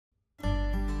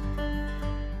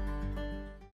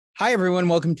Hi, everyone.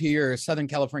 Welcome to your Southern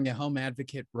California Home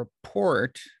Advocate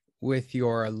Report with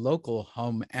your local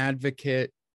home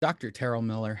advocate, Dr. Terrell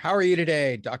Miller. How are you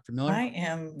today, Dr. Miller? I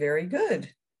am very good.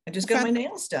 I just got my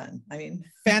nails done. I mean,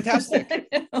 fantastic.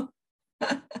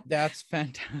 That's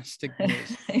fantastic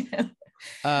news.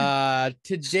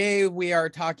 Today, we are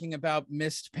talking about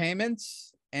missed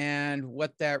payments and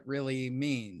what that really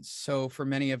means. So for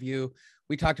many of you,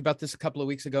 we talked about this a couple of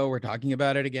weeks ago. We're talking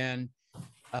about it again.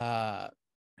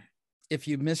 If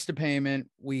you missed a payment,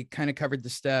 we kind of covered the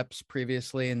steps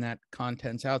previously and that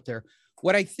content's out there.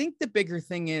 What I think the bigger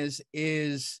thing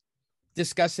is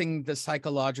discussing the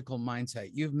psychological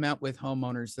mindset. You've met with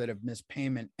homeowners that have missed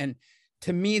payment. And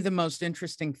to me, the most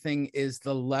interesting thing is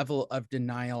the level of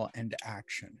denial and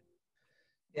action.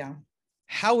 Yeah.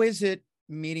 How is it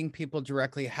meeting people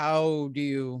directly? How do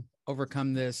you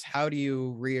overcome this? How do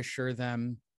you reassure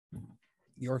them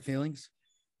your feelings?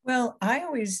 Well, I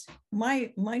always,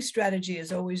 my strategy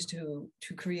is always to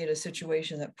create a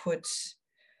situation that puts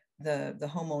the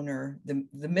homeowner,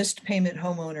 the missed payment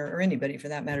homeowner, or anybody for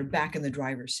that matter, back in the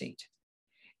driver's seat.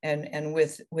 And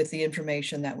with the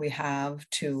information that we have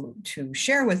to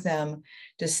share with them,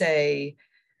 to say,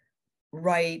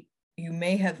 right, you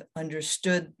may have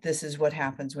understood this is what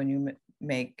happens when you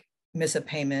miss a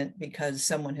payment because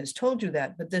someone has told you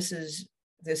that, but this is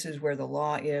where the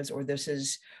law is, or this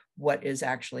is what is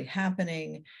actually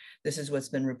happening. This is what's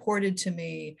been reported to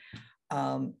me.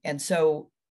 And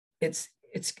so it's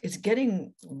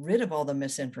getting rid of all the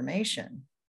misinformation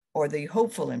or the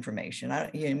hopeful information.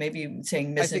 Maybe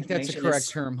saying misinformation. I think that's a correct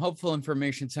term. Hopeful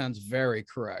information sounds very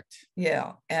correct.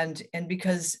 Yeah. And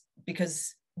because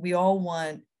we all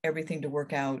want everything to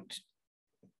work out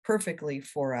perfectly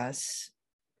for us.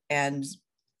 And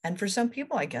for some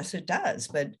people, I guess it does,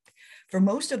 but for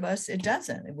most of us, it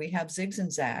doesn't. We have zigs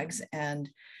and zags, and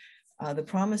the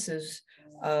promises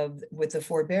with the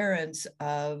forbearance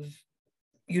of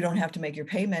you don't have to make your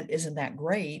payment isn't that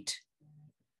great.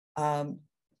 I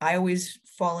always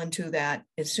fall into that.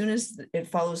 As soon as it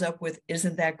follows up with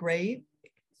isn't that great,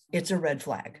 it's a red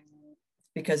flag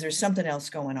because there's something else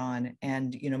going on.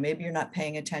 And, maybe you're not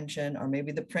paying attention, or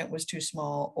maybe the print was too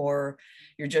small, or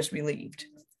you're just relieved.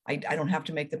 I don't have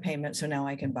to make the payment, so now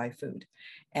I can buy food,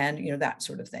 and that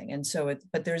sort of thing. And so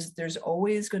but there's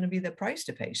always going to be the price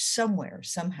to pay somewhere,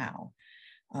 somehow.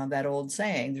 That old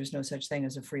saying, "There's no such thing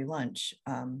as a free lunch,"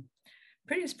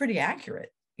 it's pretty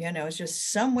accurate. It's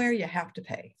just somewhere you have to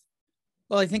pay.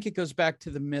 Well, I think it goes back to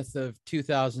the myth of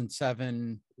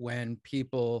 2007 when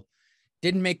people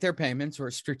didn't make their payments or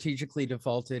strategically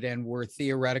defaulted and were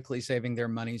theoretically saving their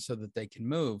money so that they can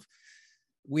move.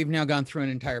 We've now gone through an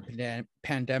entire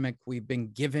pandemic. We've been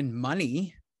given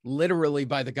money literally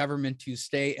by the government to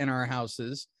stay in our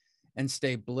houses and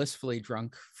stay blissfully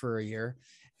drunk for a year.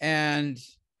 And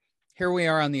here we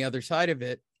are on the other side of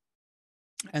it.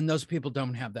 And those people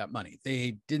don't have that money.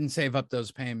 They didn't save up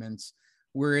those payments.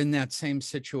 We're in that same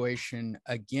situation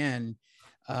again.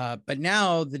 But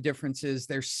now the difference is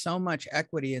there's so much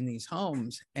equity in these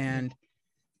homes, and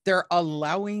they're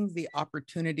allowing the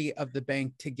opportunity of the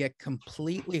bank to get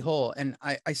completely whole. And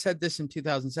I said this in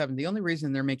 2007, the only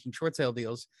reason they're making short sale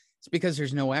deals is because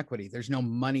there's no equity. There's no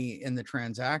money in the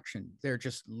transaction. They're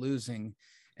just losing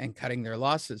and cutting their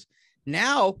losses.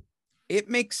 Now it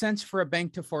makes sense for a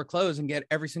bank to foreclose and get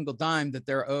every single dime that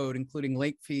they're owed, including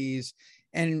late fees.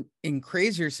 And in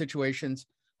crazier situations,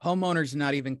 homeowners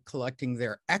not even collecting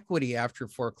their equity after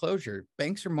foreclosure.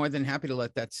 Banks are more than happy to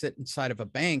let that sit inside of a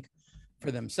bank for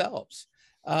themselves.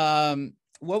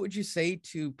 What would you say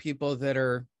to people that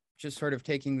are just sort of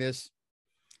taking this,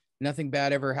 nothing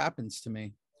bad ever happens to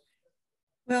me?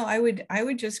 Well, I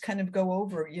would just kind of go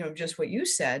over, just what you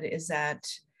said, is that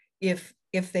if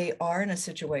they are in a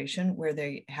situation where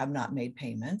they have not made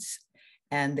payments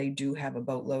and they do have a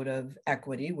boatload of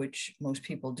equity, which most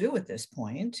people do at this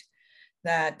point,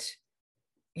 that,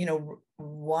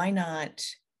 why not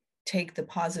take the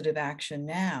positive action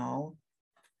now,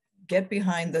 get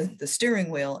behind the steering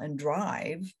wheel and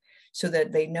drive, so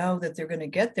that they know that they're going to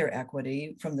get their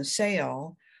equity from the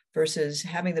sale versus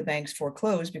having the banks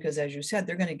foreclose, because as you said,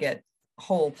 they're going to get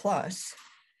whole plus.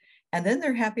 And then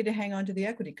they're happy to hang on to the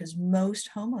equity because most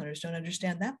homeowners don't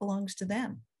understand that belongs to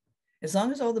them. As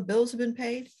long as all the bills have been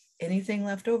paid, anything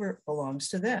left over belongs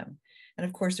to them. And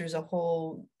of course, there's a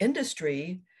whole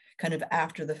industry kind of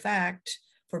after the fact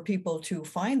for people to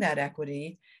find that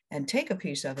equity and take a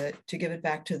piece of it to give it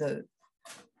back to the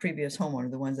previous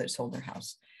homeowner, the ones that sold their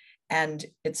house. And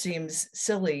it seems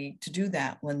silly to do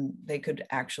that when they could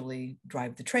actually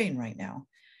drive the train right now.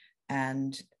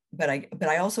 But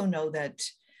I also know that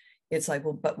it's like,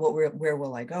 well, but where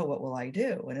will I go? What will I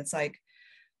do? And it's like,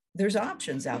 there's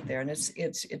options out there, and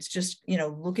it's just, you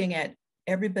know, looking at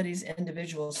everybody's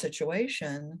individual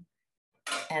situation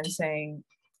and saying,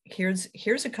 here's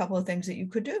a couple of things that you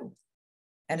could do.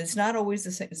 And it's not always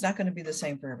the same. It's not going to be the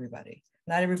same for everybody.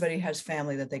 Not everybody has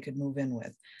family that they could move in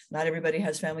with. Not everybody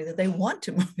has family that they want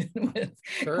to move in with,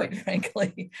 Sure. quite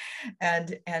frankly.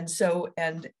 And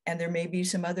there may be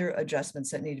some other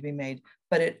adjustments that need to be made,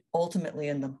 but it ultimately,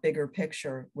 in the bigger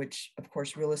picture, which of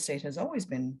course real estate has always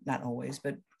been, not always,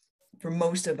 but for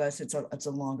most of us, it's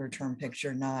a longer term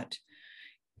picture, not,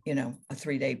 you know, a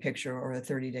 3-day picture or a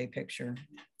 30-day picture.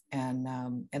 And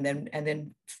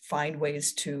then find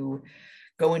ways to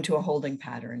go into a holding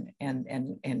pattern and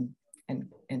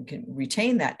can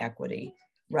retain that equity,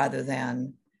 rather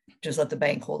than just let the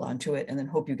bank hold on to it and then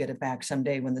hope you get it back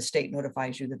someday when the state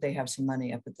notifies you that they have some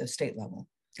money up at the state level.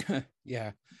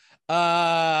 Yeah.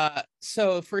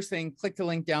 So first thing, click the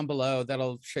link down below.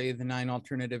 That'll show you the 9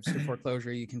 alternatives to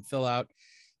foreclosure you can fill out.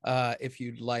 If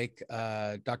you'd like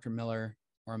Dr. Miller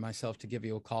or myself to give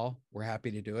you a call, we're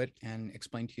happy to do it and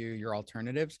explain to you your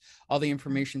alternatives. All the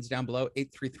information's down below,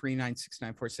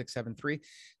 833-969-4673.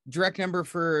 Direct number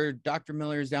for Dr.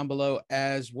 Miller is down below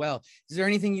as well. Is there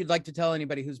anything you'd like to tell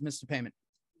anybody who's missed a payment?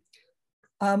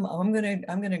 I'm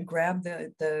gonna grab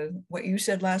the what you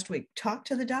said last week. Talk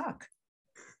to the doc.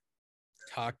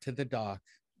 Talk to the doc.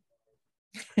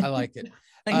 I like it.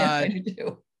 I know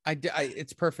I do.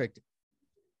 It's perfect.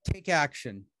 Take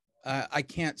action. I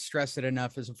can't stress it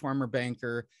enough. As a former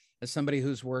banker, as somebody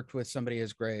who's worked with somebody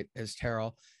as great as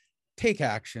Terrell, take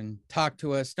action. Talk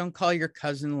to us. Don't call your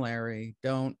cousin Larry.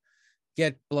 Don't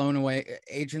get blown away.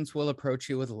 Agents will approach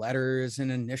you with letters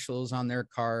and initials on their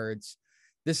cards.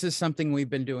 This is something we've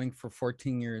been doing for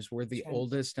 14 years. We're the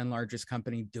oldest and largest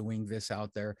company doing this out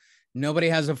there. Nobody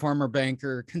has a former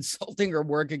banker consulting or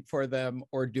working for them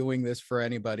or doing this for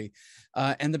anybody.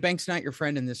 And the bank's not your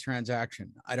friend in this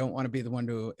transaction. I don't want to be the one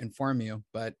to inform you,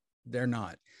 but they're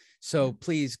not. So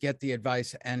please get the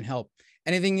advice and help.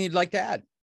 Anything you'd like to add?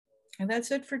 And that's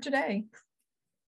it for today.